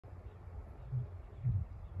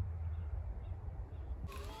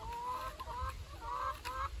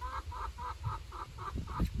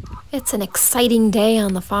It's an exciting day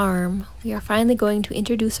on the farm. We are finally going to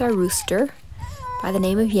introduce our rooster, by the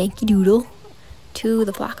name of Yankee Doodle, to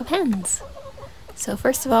the flock of hens. So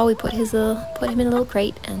first of all, we put him in a little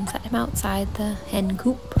crate and set him outside the hen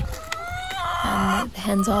coop. And the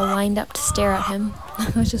hens all lined up to stare at him,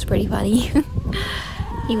 which was pretty funny.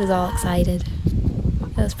 He was all excited.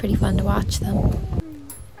 It was pretty fun to watch them.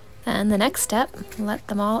 Then the next step, let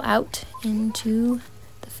them all out into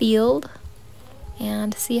the field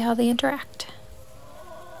and see how they interact.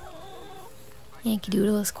 Yankee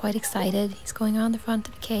Doodle is quite excited. He's going on the front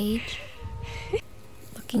of the cage,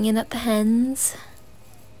 looking in at the hens.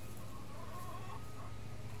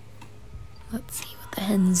 Let's see what the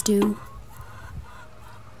hens do.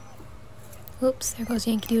 Oops, there goes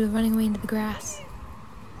Yankee Doodle running away into the grass.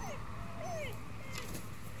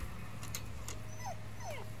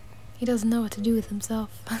 He doesn't know what to do with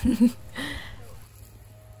himself.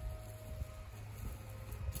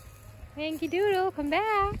 Yankee Doodle, come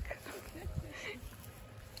back!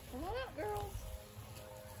 Come on up, girls!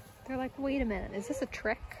 They're like, wait a minute, is this a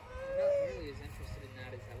trick? They're not really as interested in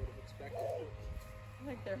that as I would have expected. I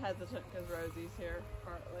think they're hesitant because Rosie's here,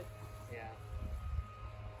 partly. Yeah.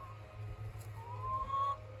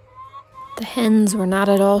 The hens were not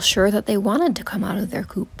at all sure that they wanted to come out of their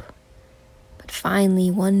coop. But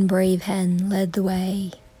finally, one brave hen led the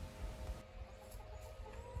way.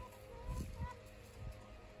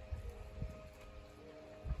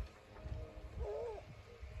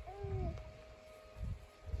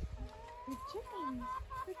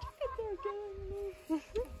 The chickens are getting me.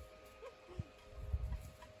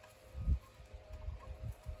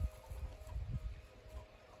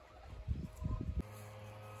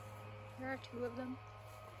 There are two of them.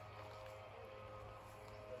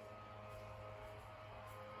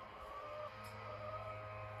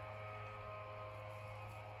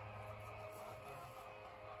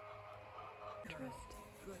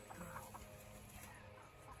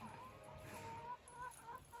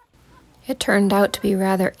 It turned out to be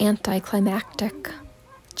rather anticlimactic.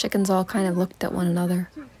 Chickens all kind of looked at one another.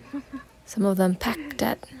 Some of them pecked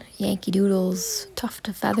at Yankee Doodle's tuft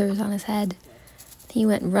of feathers on his head. He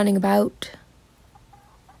went running about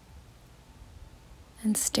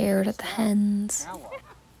and stared at the hens. What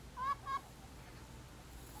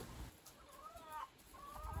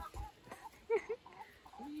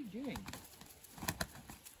are you doing?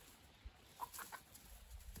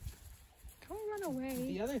 Don't run away.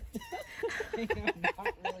 The other thing I'm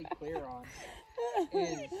not really clear on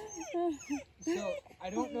is, so I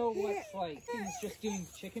don't know what's like things just doing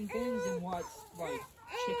chicken things and what's like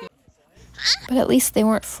chicken. But at least they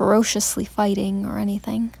weren't ferociously fighting or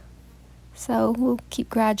anything. So we'll keep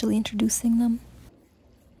gradually introducing them.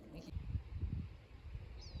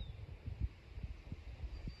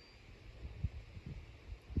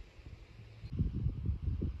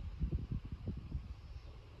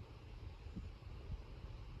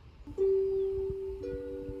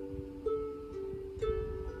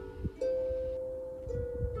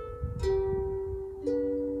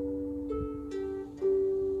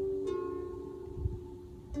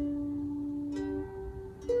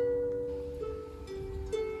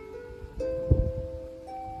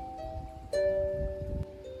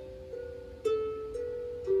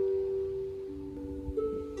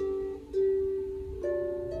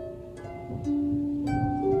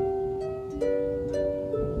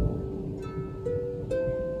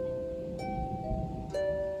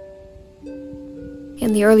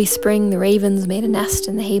 In the early spring, the ravens made a nest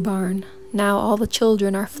in the hay barn. Now all the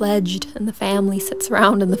children are fledged, and the family sits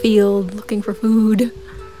around in the field looking for food.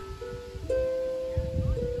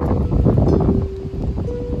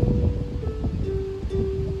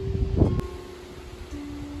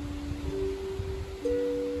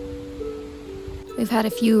 We've had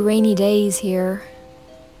a few rainy days here,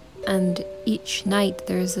 and each night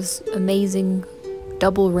there's this amazing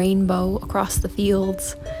double rainbow across the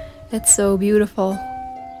fields. It's so beautiful.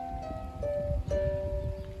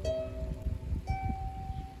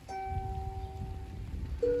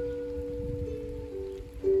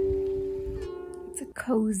 It's a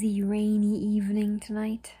cozy, rainy evening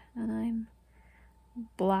tonight, and I'm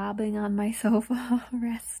blobbing on my sofa,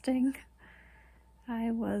 resting.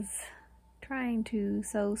 I was trying to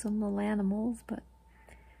sew some little animals, but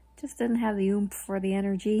just didn't have the oomph or the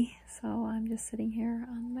energy, so I'm just sitting here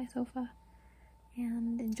on my sofa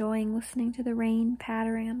and enjoying listening to the rain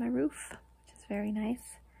pattering on my roof, which is very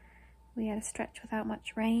nice. We had a stretch without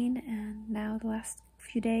much rain, and now the last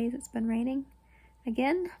few days it's been raining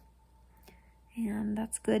again, and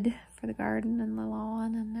that's good for the garden and the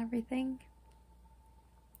lawn and everything.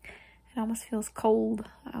 It almost feels cold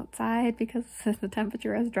outside because the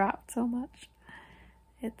temperature has dropped so much.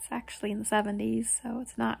 It's actually in the 70s, so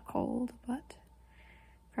it's not cold, but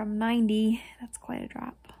from 90, that's quite a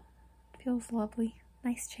drop. It feels lovely.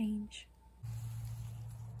 Nice change.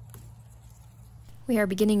 We are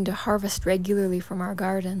beginning to harvest regularly from our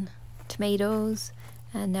garden. Tomatoes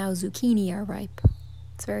and now zucchini are ripe.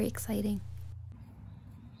 It's very exciting.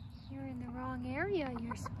 You're in the wrong area.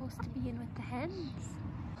 You're supposed to be in with the hens.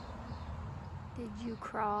 Did you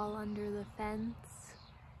crawl under the fence?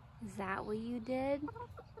 Is that what you did?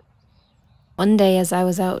 One day as I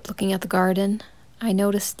was out looking at the garden, I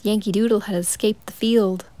noticed Yankee Doodle had escaped the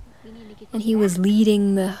field, and he was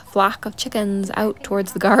leading the flock of chickens out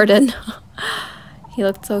towards the garden. He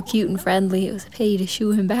looked so cute and friendly, it was a pity to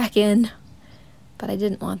shoo him back in, but I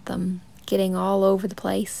didn't want them getting all over the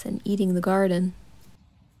place and eating the garden.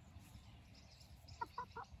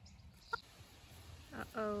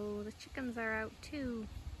 Uh-oh, the chickens are out too.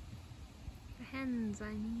 The hens,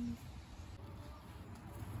 I mean.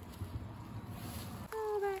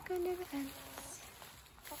 Go back under the fence.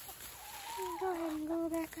 Go ahead and go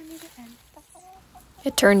back under the fence.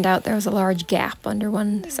 It turned out there was a large gap under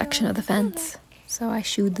one section of the fence, so I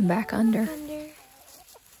shooed them back under.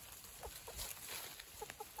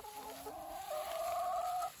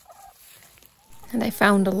 And I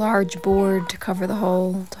found a large board to cover the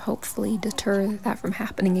hole to hopefully deter that from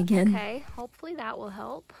happening again. Okay, hopefully that will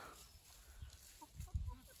help.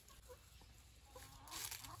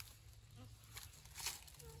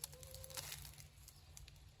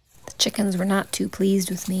 The chickens were not too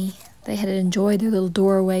pleased with me. They had enjoyed their little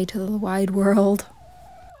doorway to the wide world.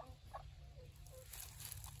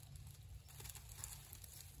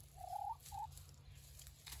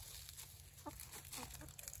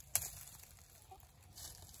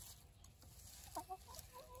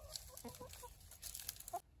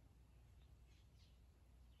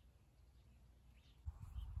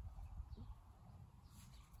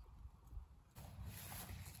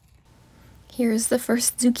 Here's the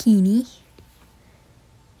first zucchini,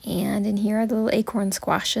 and in here are the little acorn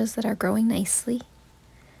squashes that are growing nicely.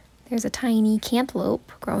 There's a tiny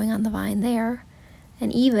cantaloupe growing on the vine there,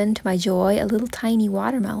 and even, to my joy, a little tiny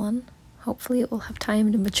watermelon. Hopefully it will have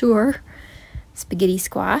time to mature. Spaghetti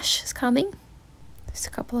squash is coming. There's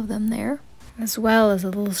a couple of them there, as well as a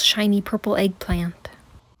little shiny purple eggplant.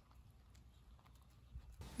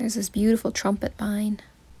 There's this beautiful trumpet vine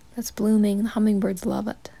that's blooming. The hummingbirds love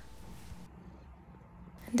it.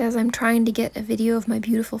 And as I'm trying to get a video of my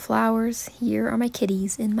beautiful flowers, here are my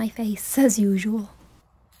kitties in my face, as usual.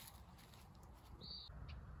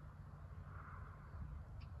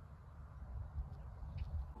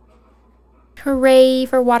 Hooray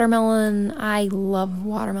for watermelon! I love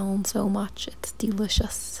watermelon so much, it's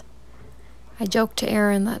delicious. I joked to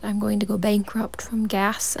Erin that I'm going to go bankrupt from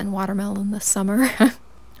gas and watermelon this summer.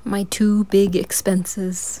 My two big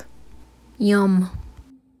expenses. Yum.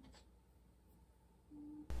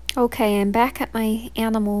 Okay, I'm back at my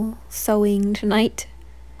animal sewing tonight.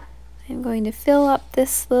 I'm going to fill up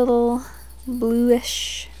this little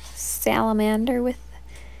bluish salamander with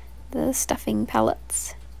the stuffing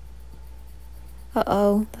pellets.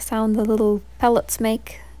 Uh-oh, the sound the little pellets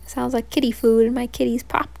make sounds like kitty food, and my kitties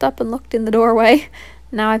popped up and looked in the doorway.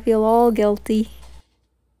 Now I feel all guilty.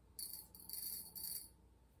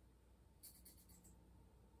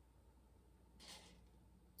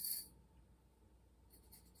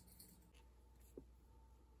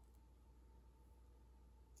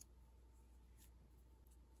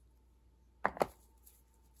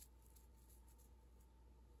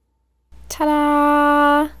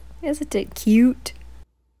 Ta-da! Isn't it cute?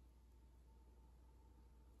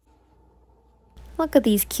 Look at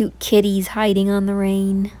these cute kitties hiding on the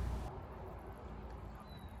rain.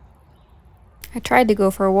 I tried to go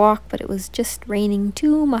for a walk, but it was just raining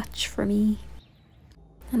too much for me.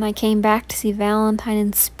 And I came back to see Valentine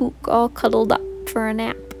and Spook all cuddled up for a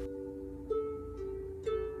nap.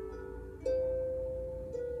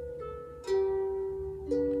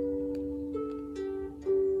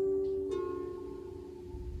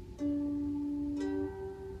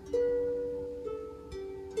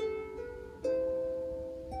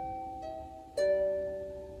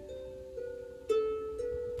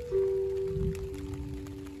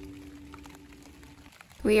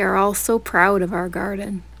 We are all so proud of our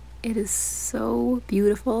garden. It is so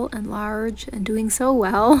beautiful and large and doing so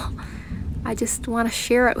well. I just want to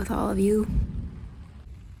share it with all of you.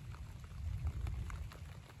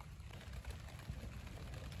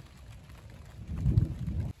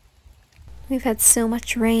 We've had so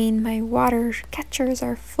much rain, my water catchers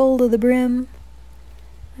are full to the brim.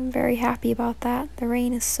 I'm very happy about that. The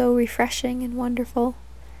rain is so refreshing and wonderful.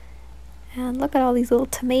 And look at all these little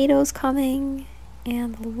tomatoes coming,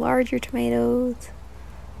 and the larger tomatoes.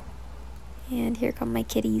 And here come my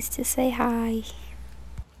kitties to say hi.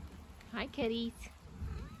 Hi, kitties.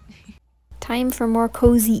 Time for more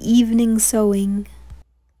cozy evening sewing.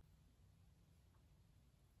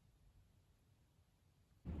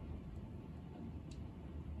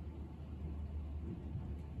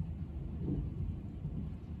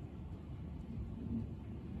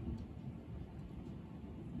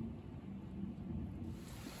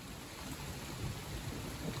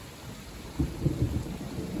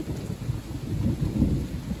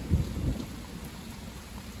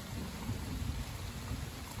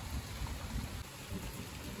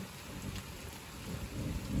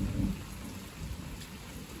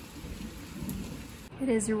 It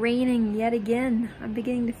is raining yet again. I'm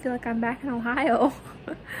beginning to feel like I'm back in Ohio.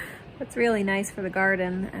 It's really nice for the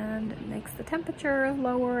garden and it makes the temperature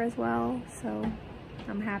lower as well, so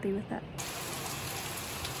I'm happy with that.